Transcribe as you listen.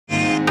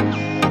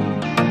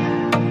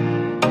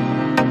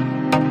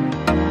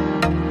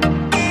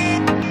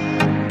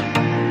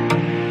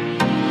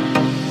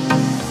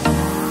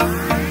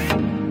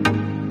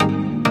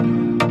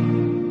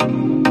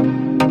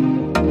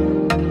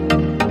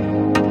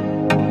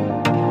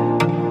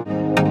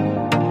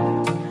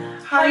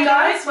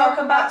guys,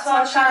 welcome back to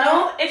our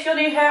channel. If you're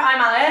new here, I'm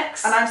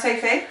Alex. And I'm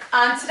Sophie.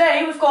 And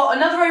today we've got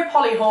another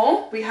Opoly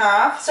haul. We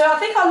have. So I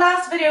think our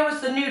last video was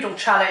the noodle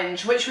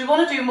challenge, which we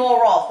want to do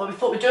more of, but we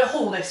thought we'd do a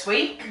haul this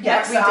week.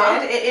 Yes, we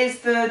did. It is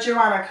the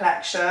Johona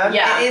collection.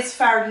 Yeah. It is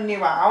fairly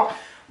new out.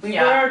 We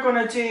were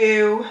going to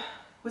do,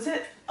 was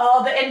it?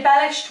 Oh, the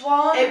embellished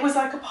one? It was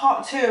like a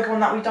part 2 of one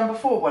that we'd done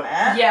before, wasn't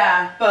it?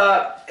 Yeah.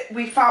 But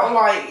we felt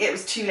like it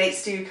was too late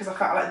to do because I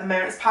felt like the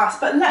moment's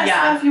passed. But let us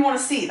know if you want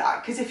to see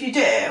that, because if you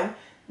do,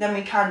 then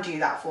we can do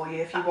that for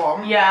you if you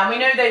want. Yeah, and we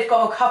know they've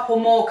got a couple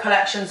more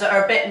collections that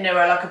are a bit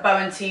newer, like a bow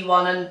and tea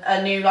one and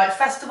a new like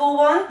festival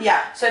one.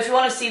 Yeah. So if you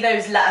want to see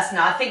those, let us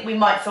know. I think we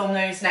might film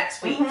those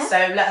next week, so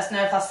let us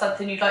know if that's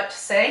something you'd like to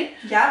see.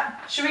 Yeah.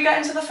 Should we get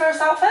into the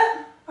first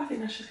outfit? I think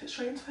let's just get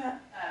straight into it.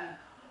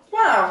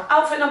 Wow.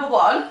 Outfit number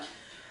 1.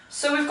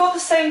 So we've got the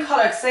same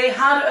colour, because they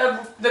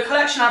had, the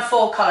collection had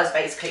 4 colours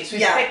basically, so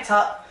we've picked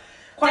up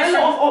quite a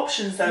lot of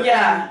options though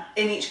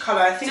in each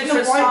colour. I think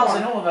different the white styles one,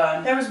 in all of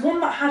them. there was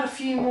one that had a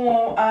few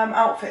more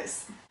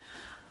outfits.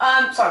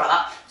 Sorry about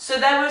that. So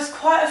there was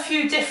quite a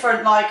few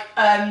different like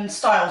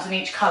styles in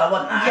each colour,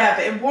 wasn't there? Yeah,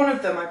 but in one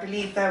of them I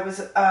believe there was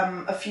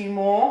a few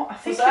more. I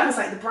think it was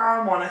like the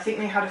brown one. I think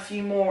they had a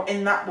few more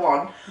in that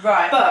one.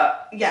 Right.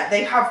 But yeah,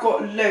 they have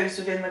got loads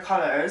within the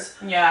colours.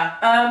 Yeah.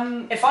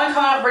 If I'm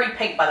coming out really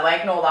pink, by the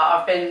way, ignore that.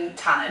 I've been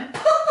tanning.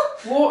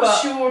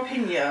 What's your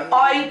opinion?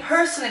 I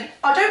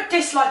don't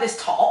dislike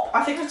this top.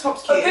 I think the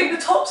top's cute. I think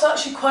the top's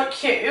actually quite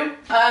cute.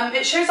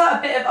 It shows like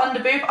a bit of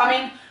underboob. I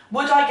mean,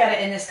 would I get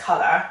it in this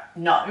colour?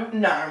 No.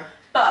 No.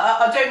 But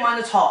I don't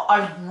mind the top.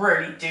 I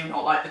really do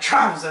not like the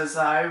trousers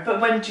though.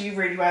 But when do you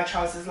really wear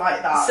trousers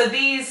like that? So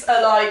these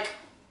are like,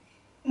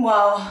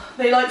 well,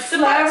 they like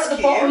flare at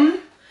the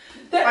bottom.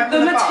 The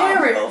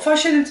material, if I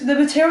show them, the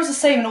material's the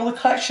same in all the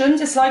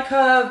collections. It's like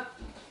a,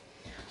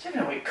 I don't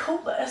know what you call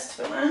this,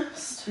 to be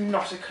honest.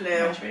 Not a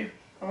clue.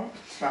 Oh,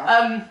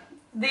 well.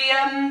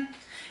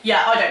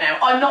 Yeah, I don't know.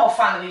 I'm not a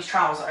fan of these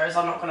trousers,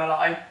 I'm not gonna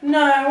lie.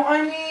 No,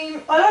 I mean,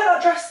 I like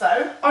that dress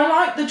though. I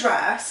like the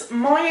dress.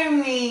 My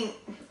only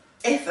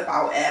if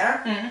about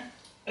it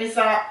is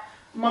that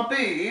my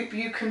boob,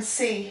 you can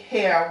see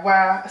here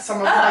where some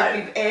of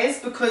my boob is,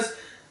 because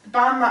the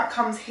band that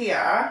comes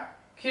here,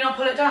 can you not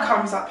pull it down?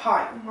 Comes up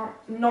high.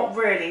 Not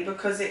really,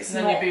 because it's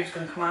and then your boob's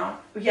gonna come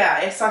out.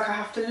 Yeah, it's like I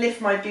have to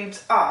lift my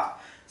boobs up.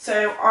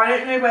 So I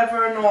don't know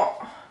whether or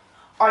not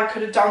I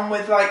could have done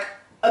with like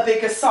a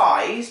bigger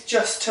size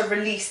just to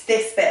release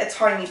this bit a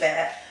tiny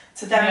bit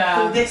to then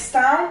pull this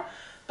down.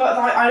 But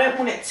like I don't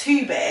want it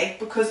too big,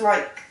 because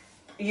like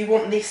you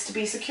want this to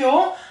be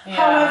secure. Yeah.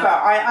 However,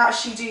 I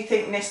actually do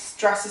think this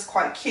dress is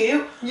quite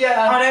cute.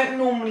 Yeah. I don't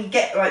normally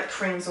get like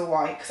creams or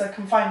white because I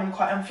can find them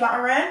quite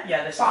unflattering.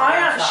 Yeah, this is really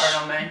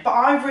unflattering on me. But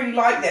I really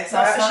like this.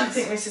 I actually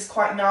think this is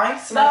quite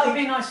nice. And that would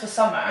be nice for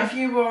summer. If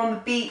you were on the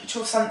beach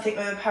or something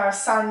with a pair of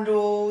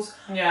sandals.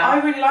 Yeah.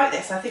 I really like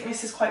this. I think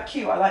this is quite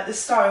cute. I like the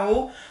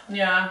style.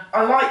 Yeah.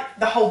 I like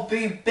the whole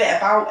boob bit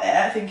about it.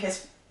 I think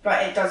it's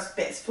like it does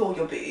bits for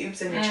your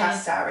boobs and your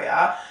chest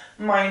area.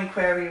 My only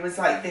query was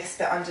like this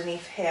bit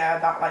underneath here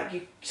that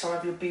like some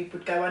of your boob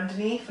would go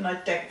underneath, and I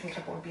don't think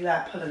I'd want to be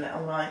there pulling it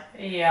all night.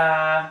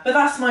 Yeah. But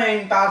that's my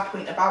only bad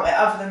point about it.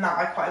 Other than that,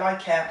 I quite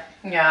like it.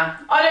 Yeah.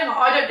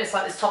 I don't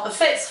dislike this top. The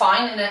fit's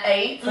fine in an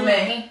 8 for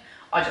me.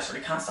 I just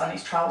really can't stand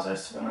these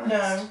trousers, to be honest.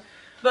 No.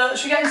 But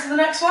should we get into the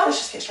next one? Let's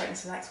just get straight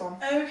into the next one.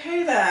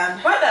 Okay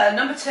then. Right then,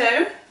 number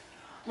 2.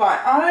 Right,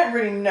 I don't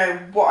really know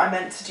what I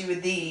meant to do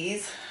with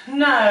these.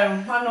 No,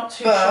 I'm not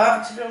too sure,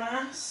 to be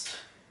honest.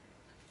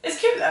 It's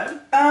cute though.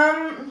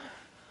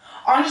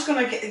 I'm just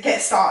gonna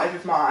get started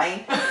with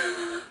mine.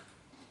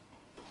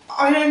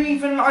 I don't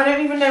even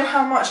know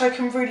how much I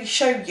can really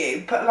show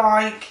you, but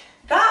like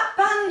that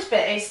band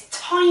bit is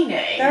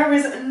tiny. There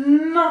is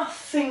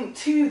nothing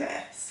to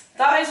this.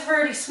 That is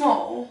really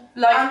small.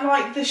 Like, and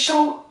like the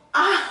shoulder.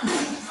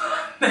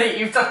 Mate,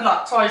 you've done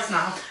that twice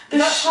now.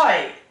 That's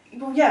tight.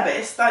 Well, yeah, but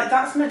it's like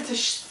that's meant to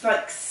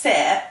like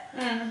sit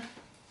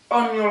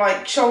on your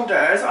like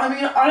shoulders. I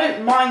mean, I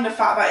don't mind the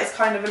fact that it's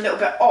kind of a little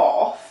bit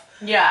off.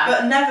 Yeah.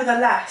 But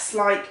nevertheless,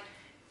 like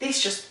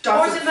this just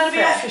doesn't. Or is it meant to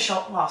be off your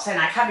shoulder? Well, saying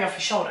that it can't be off your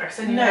shoulder because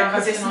then no,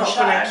 because it's not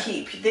going to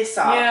keep this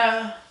up.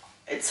 Yeah.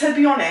 To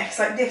be honest,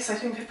 like this, I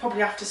think I'd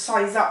probably have to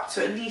size up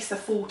to at least a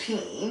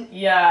 14.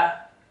 Yeah.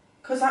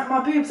 Because like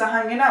my boobs are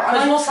hanging out.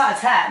 Because what's that,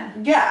 a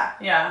 10? Yeah.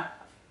 Yeah.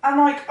 And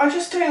like I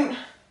just don't.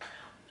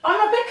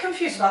 I'm a bit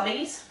confused about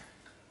these.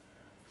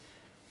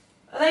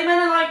 Are they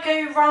meant to like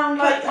go round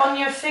like on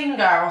your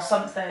finger or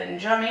something? Do you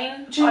know what I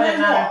mean? Do you know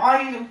what?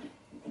 I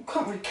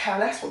couldn't really care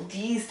less what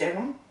these do.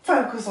 I'm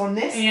focused on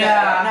this bit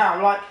right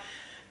now. Like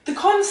the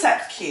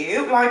concept's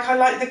cute. Like I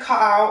like the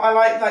cutout. I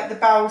like the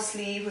bell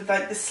sleeve with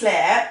like the slit.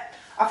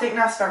 I think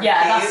that's very cute.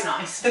 Yeah, that's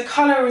nice. The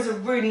colour is a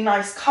really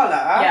nice colour.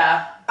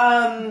 Yeah.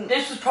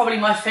 This was probably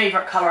my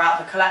favourite colour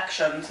out of the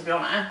collection, to be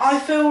honest. I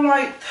feel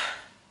like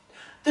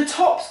the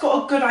top's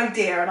got a good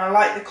idea and I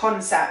like the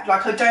concept.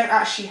 Like, I don't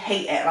actually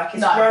hate it. Like,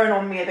 it's growing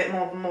on me a bit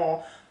more and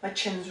more. My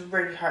chin's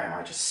really hurting.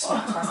 I just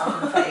smacked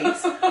myself in the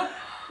face.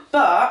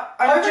 But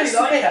I'm just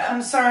a bit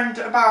concerned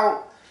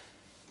about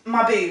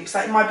my boobs.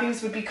 Like, my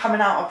boobs would be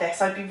coming out of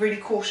this. I'd be really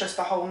cautious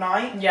the whole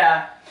night.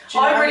 Yeah.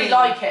 I really mean?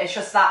 like it. It's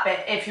just that bit,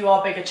 if you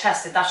are bigger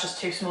chested, that's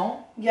just too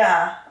small.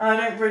 Yeah, I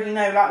don't really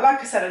know.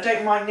 Like I said, I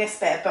don't mind this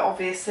bit, but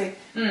obviously...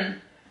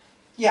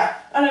 Yeah,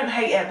 I don't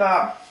hate it,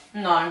 but...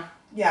 No.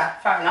 Yeah.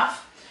 Fair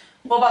enough.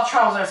 What about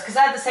trousers? Because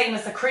they're the same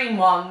as the cream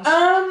ones.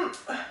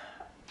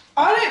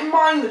 I don't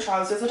mind the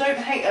trousers. I don't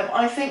hate them.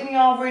 I think they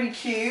are really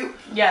cute.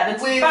 Yeah,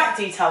 the back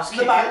detail's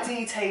cute. The back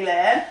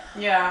detailing.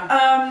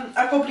 Yeah.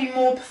 I probably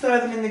more prefer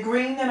them in the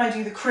green than I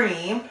do the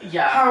cream.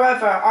 Yeah.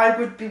 However, I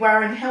would be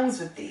wearing heels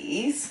with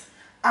these.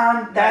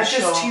 And they're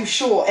just too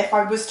short if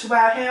I was to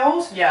wear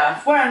heels. Yeah.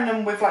 If wearing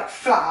them with like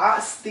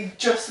flats, they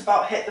just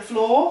about hit the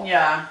floor.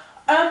 Yeah.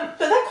 But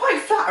they're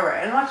quite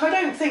flattering. Like, I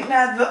don't think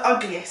they're the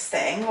ugliest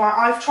thing. Like,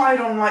 I've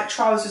tried on like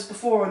trousers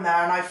before in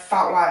there and I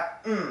felt like,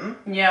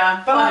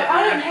 Yeah. But like,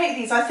 I don't hate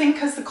these. I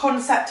think as the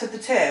concept of the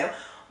two,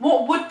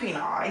 what would be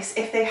nice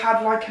if they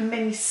had like a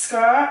mini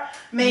skirt,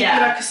 maybe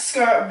like a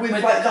skirt with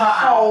like the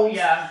holes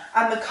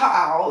and the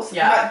cutouts.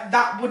 Yeah. Like,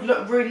 that would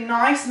look really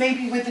nice.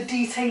 Maybe with the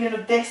detailing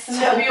of this.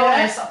 To be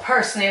honest,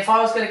 personally, if I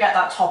was going to get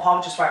that top, I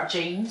would just wear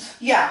jeans.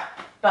 Yeah.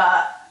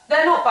 But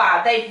they're not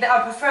bad.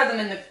 I prefer them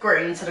in the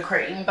green to the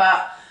cream,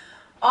 but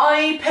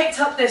I picked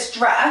up this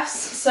dress,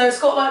 so it's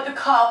got like the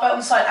cutout belt on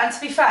the side, and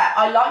to be fair,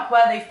 I like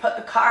where they've put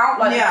the cutout,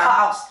 like the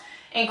cutouts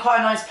in quite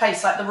a nice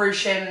place, like the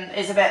ruching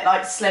is a bit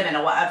like slimming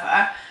or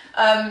whatever.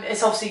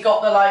 It's obviously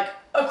got the like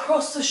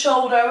across the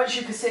shoulder, which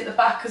you can see at the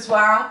back as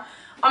well.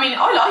 I mean,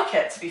 I like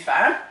it, to be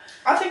fair.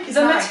 I think it's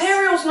the nice.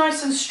 material's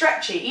nice and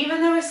stretchy,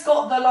 even though it's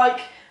got the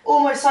like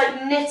almost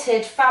like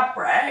knitted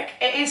fabric,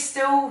 it is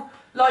still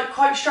like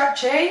quite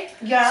stretchy.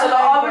 Yeah. So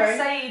like, I would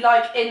say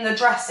like in the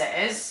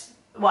dresses,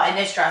 well, in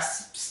this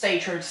dress, stay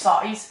true to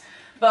size.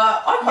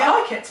 But I quite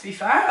like it, to be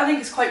fair. I think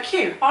it's quite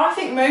cute. I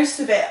think most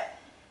of it,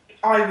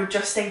 I would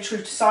just stay true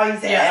to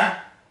size in. Yeah.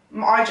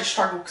 I just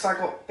struggle because I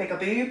got bigger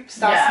boobs.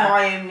 That's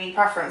my only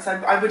preference.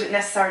 I wouldn't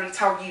necessarily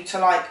tell you to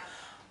like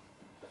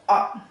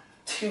up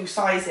 2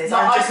 sizes. No,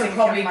 I could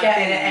probably get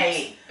in at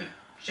 8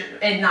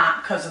 in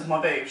that because of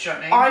my boobs, do you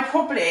know what I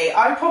mean?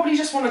 I probably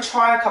just want to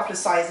try a couple of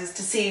sizes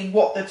to see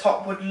what the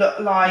top would look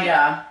like.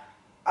 Yeah.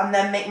 And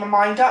then make my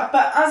mind up.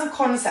 But as a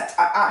concept,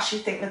 I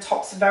actually think the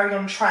top's very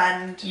on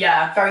trend.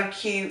 Yeah. Very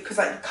cute, because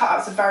like the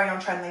cutouts are very on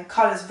trend and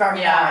colours very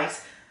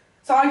nice.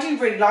 So I do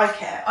really like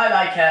it. I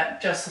like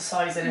it, just the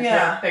sizing if you're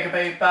a bigger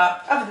boob,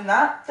 but... Other than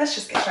that, let's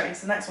just get straight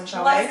into the next one,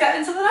 shall we? Let's get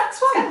into the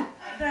next one.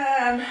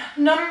 Then,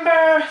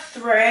 number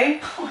 3.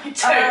 I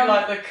don't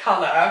like the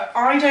colour.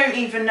 I don't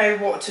even know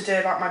what to do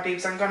about my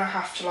boobs. I'm going to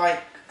have to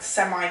like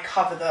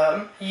semi-cover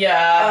them.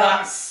 Yeah,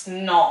 that's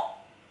not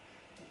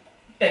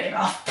big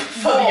enough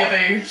for your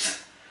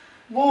boobs.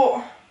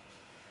 What?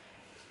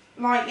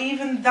 Like,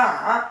 even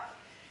that...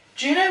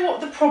 Do you know what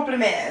the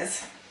problem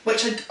is?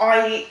 Which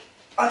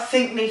I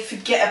think they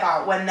forget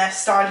about when they're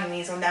styling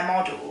these on their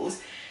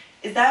models,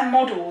 is their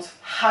models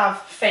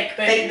have fake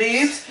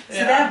boobs.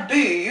 So their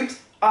boobs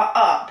are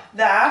up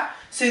there,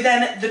 so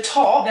then the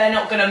top they're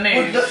not going to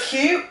move. Would look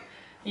cute.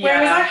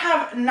 Whereas I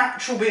have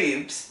natural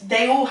boobs,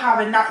 they all have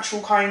a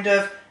natural kind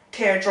of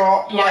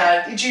teardrop.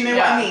 Like, do you know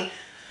what I mean?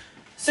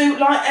 So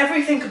like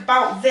everything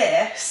about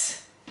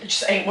this, it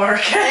just ain't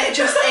working. It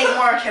just ain't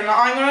working. Like,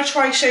 I'm gonna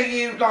try show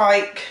you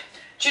like.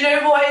 Do you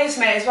know what it is,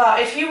 mate, as well?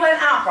 If you went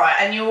out right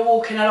and you were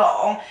walking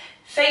along,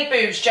 fake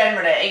boobs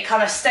generally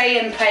kind of stay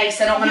in place,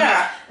 they're not going to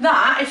move.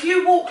 That, if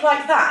you walk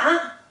like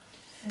that,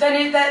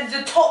 then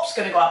the top's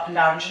going to go up and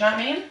down, do you know what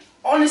I mean?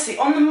 Honestly,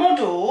 on the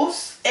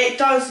models, it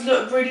does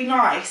look really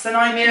nice, and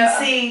I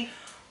can see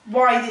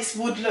why this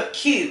would look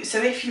cute.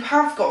 So if you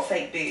have got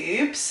fake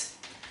boobs,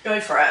 go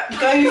for it.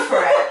 Go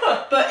for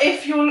it. But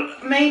if you're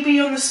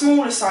maybe on the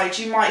smaller side,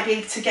 you might be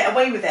able to get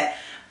away with it.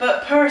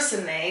 But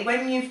personally,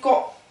 when you've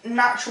got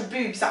natural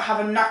boobs that have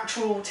a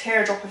natural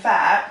teardrop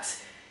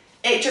effect,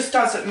 it just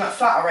doesn't look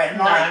flattering.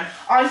 Like,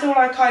 I feel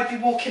like I'd be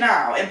walking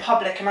out in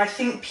public and I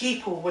think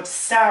people would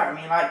stare at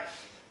me like,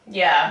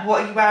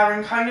 what are you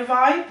wearing kind of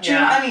vibe. Do you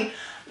know what I mean?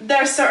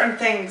 There are certain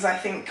things I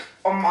think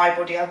on my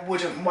body I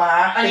wouldn't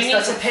wear. And you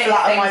need to pick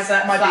things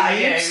that flatter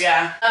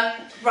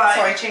you, right.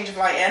 Sorry, change of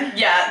lighting.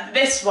 Yeah,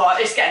 this one,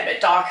 it's getting a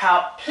bit dark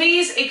out.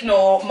 Please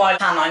ignore my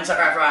tan lines that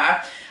are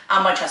everywhere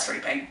and my chest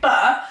reaping.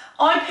 But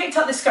I picked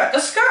up this skirt. The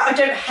skirt I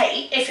don't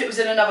hate if it was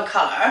in another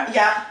colour.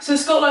 Yeah. So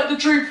it's got like the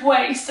droop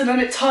waist and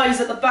then it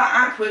ties at the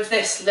back with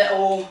this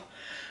little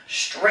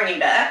stringy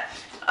bit.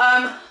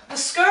 The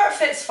skirt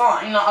fits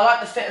fine. Like, I like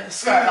the fit of the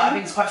skirt. Like, I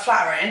think it's quite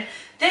flattering.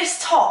 This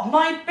top,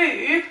 my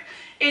boob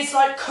is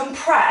like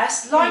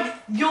compressed, like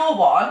your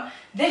one.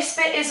 This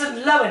bit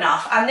isn't low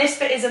enough and this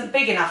bit isn't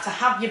big enough to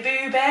have your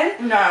boob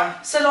in. No.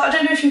 So like, I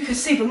don't know if you can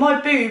see, but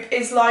my boob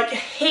is like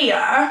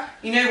here.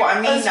 You know what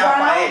I mean now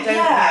by it, don't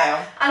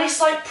you? And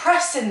it's like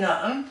pressing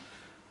them.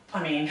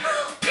 I mean,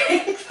 how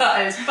big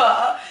that is,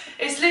 but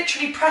it's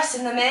literally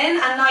pressing them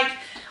in, and like,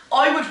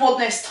 I would want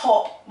this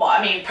top. Well,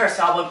 I mean,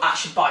 personally, I wouldn't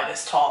actually buy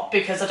this top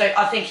because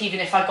I think even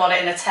if I got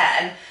it in a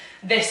 10,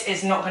 this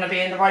is not going to be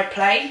in the right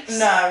place.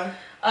 No.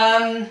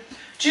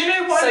 Do you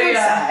know what I would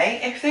say?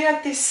 If they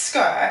had this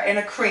skirt in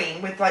a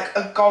cream with like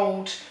a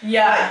gold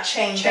like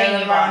chain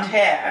going around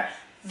here,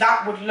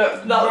 that would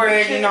look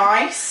really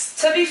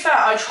nice. To be fair,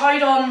 I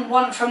tried on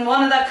one from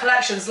one of their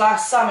collections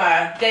last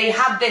summer. They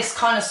had this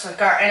kind of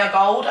skirt in a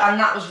gold, and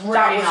that was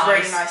really nice.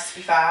 Really nice, to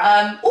be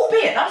fair.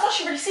 Albeit that was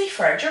actually really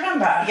see-through. Do you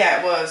remember?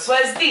 Yeah, it was.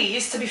 Whereas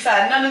these, to be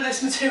fair, none of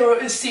this material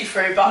is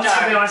see-through. But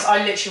to be honest,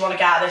 I literally want to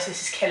get out of this.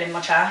 This is killing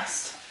my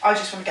chest. I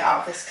just want to get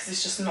out of this because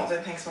it's just not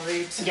doing things for my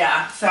boobs.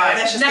 Yeah. So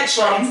let's just get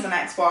straight into the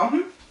next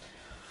one.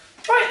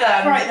 Right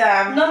then. Right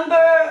then.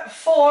 Number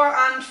 4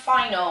 and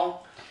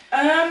final.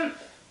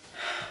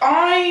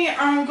 I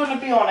am going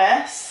to be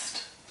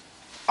honest,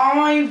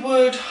 I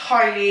would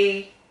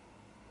highly,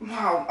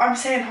 I'm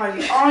saying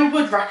highly, I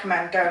would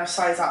recommend going a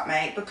size up,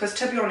 mate, because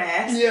to be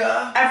honest,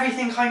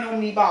 everything I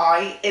normally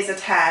buy is a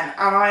 10,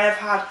 and I have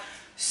had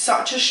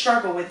such a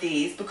struggle with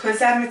these because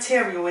their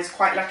material is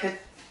quite like a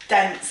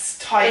dense,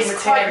 tight material.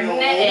 It's quite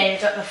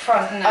knitted at the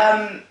front,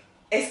 isn't it?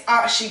 It's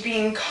actually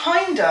been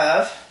kind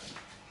of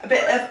a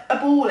bit of a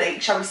ball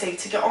ache, shall we say,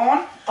 to get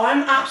on.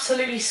 I'm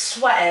absolutely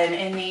sweating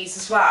in these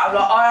as well.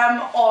 Like, I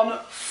am on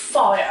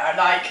fire.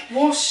 Like,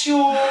 what's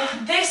your...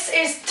 This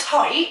is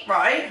tight,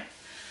 right?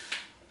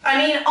 I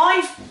mean,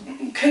 I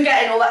can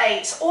get in all the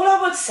 8s. All I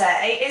would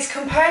say is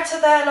compared to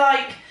their,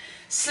 like,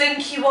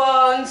 slinky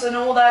ones and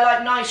all their,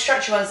 like, nice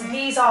stretchy ones,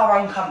 these are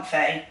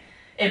uncomfy,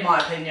 in my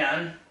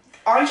opinion.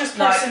 I just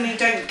personally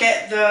don't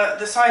get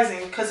the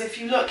sizing, because if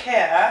you look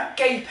here...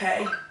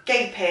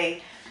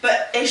 Gapey.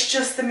 But it's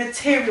just the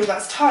material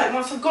that's tight.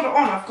 Once I've got it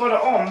on, I've got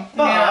it on.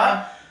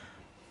 But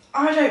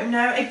I don't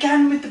know.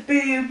 Again, with the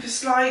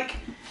boobs, like,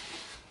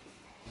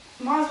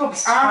 might as well be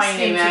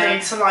asking for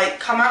them to like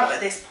come out at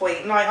this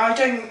point. Like, I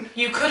don't.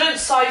 You couldn't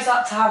size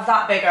up to have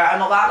that bigger and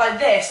not that. Like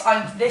this,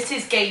 this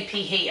is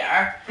gapey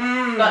here,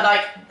 but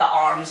like the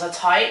arms are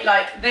tight.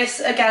 Like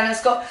this again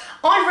has got.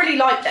 I really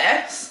like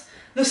this.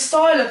 The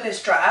style of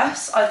this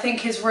dress, I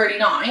think, is really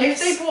nice. If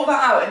they brought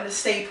that out in the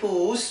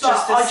staples,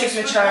 just a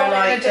signature,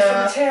 like a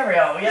different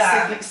material,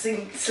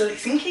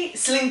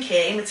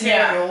 slinky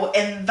material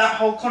in that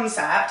whole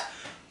concept,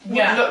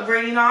 would look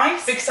really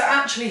nice. Because I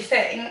actually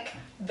think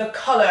the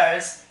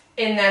colours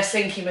in their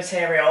slinky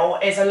material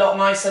is a lot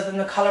nicer than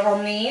the colour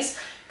on these,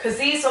 because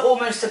these are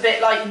almost a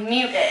bit like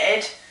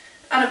muted,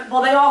 and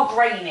well, they are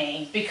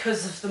grainy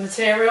because of the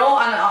material,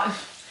 and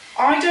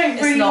I don't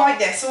really like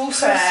this.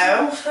 Also,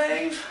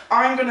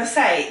 I'm going to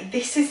say,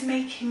 this is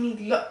making me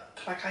look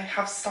like I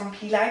have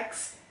stumpy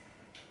legs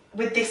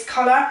with this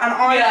colour. And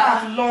I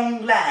have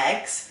long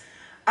legs.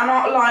 And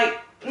I'm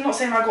not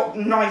saying I've got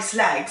nice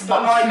legs,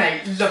 but like...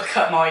 Mate, look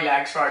at my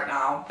legs right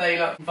now. They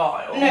look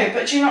vile. No,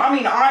 but do you know what I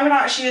mean? I would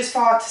actually as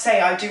far to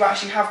say I do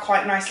actually have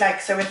quite nice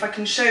legs. So if I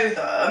can show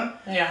them,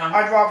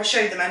 I'd rather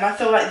show them. And I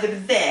feel like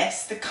with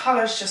this, the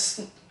colour's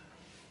just...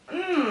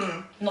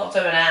 Not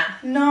doing it.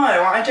 No,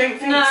 I don't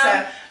think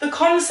so. The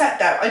concept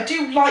though, I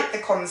do like the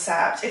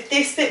concept. If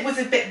this bit was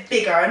a bit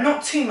bigger, and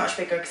not too much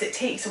bigger because it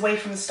takes away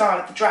from the style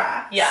of the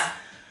dress. Yeah.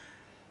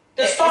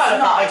 The style of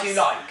that I do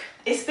like.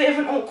 It's a bit of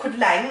an awkward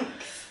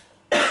length.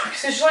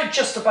 Because it's like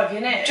just above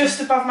your knee.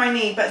 Just above my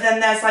knee, but then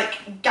there's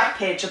like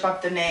gappage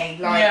above the knee.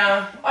 Like,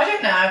 yeah, I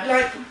don't know.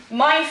 Like,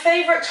 my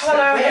favourite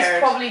colour has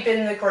probably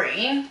been the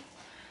green.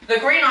 The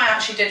green I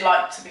actually did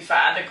like, to be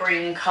fair, the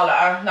green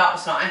colour, that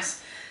was nice.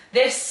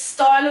 This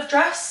style of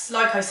dress,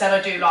 like I said,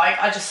 I do like.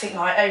 I just think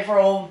like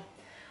overall,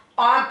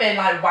 I've been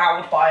like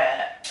wowed by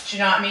it. Do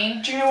you know what I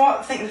mean? Do you know what?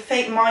 I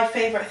think my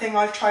favourite thing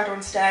I've tried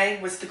on today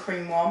was the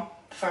cream one.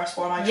 The first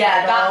one I tried on.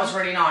 Yeah, that was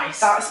really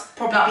nice. That's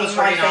probably been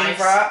my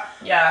favourite.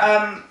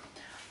 Yeah.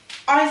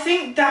 I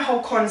think their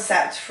whole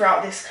concept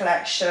throughout this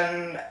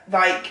collection,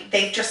 like,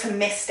 they've just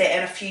missed it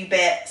in a few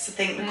bits. I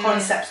think the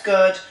concept's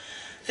good.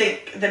 I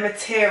think the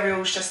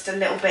material's just a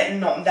little bit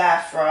not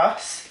there for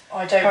us.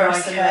 I don't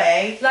personally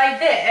like it. Like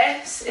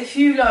this, if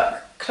you look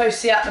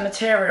closely at the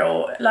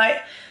material,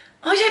 like,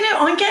 I don't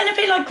know, I'm getting a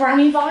bit like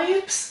granny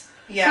vibes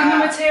from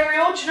the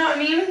material, do you know what I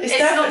mean? It's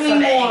definitely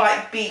more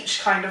like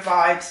beach kind of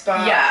vibes,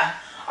 but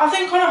I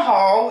think on a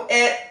whole,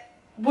 it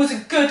was a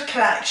good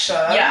collection.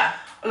 Yeah.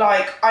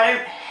 Like, I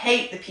don't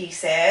hate the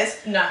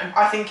pieces. No.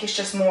 I think it's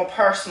just more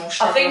personal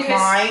struggle of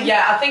mine.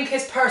 Yeah, I think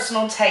it's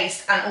personal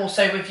taste, and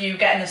also with you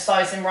getting the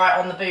sizing right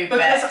on the boob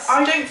because bits.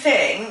 I don't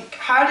think,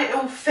 had it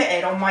all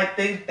fitted on my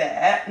boob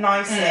bit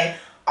nicely,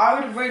 I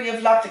would really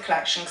have loved the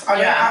collection, because I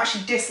don't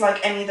actually dislike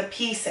any of the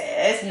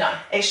pieces. No.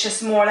 It's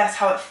just more or less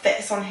how it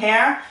fits on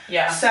here.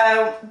 Yeah.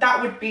 So that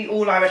would be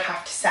all I would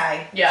have to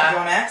say, to be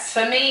honest.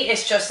 For me,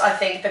 it's just, I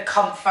think, the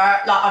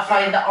comfort. Like, I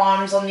find the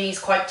arms on these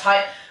quite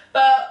tight.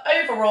 But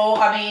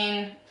overall, I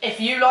mean, if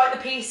you like the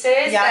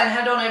pieces, then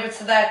head on over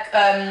to their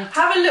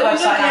have a little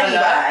look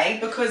anyway,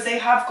 because they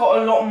have got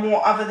a lot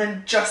more other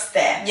than just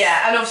this.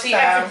 Yeah, and obviously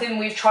everything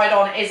we've tried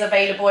on is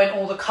available in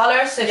all the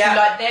colours. So if you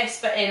like this,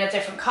 but in a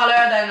different colour,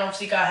 then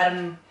obviously go ahead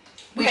and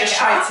we just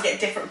tried to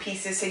get different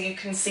pieces so you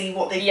can see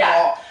what they've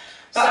got.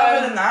 But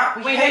other than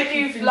that, we hope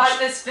you've liked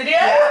this video.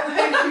 Yeah, we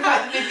hope you've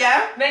liked the video.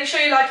 Make sure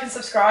you like and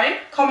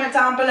subscribe. Comment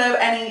down below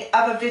any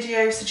other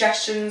video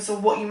suggestions or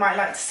what you might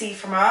like to see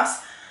from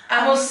us.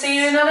 And we'll see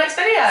you in our next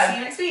video. See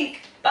you next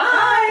week.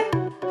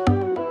 Bye.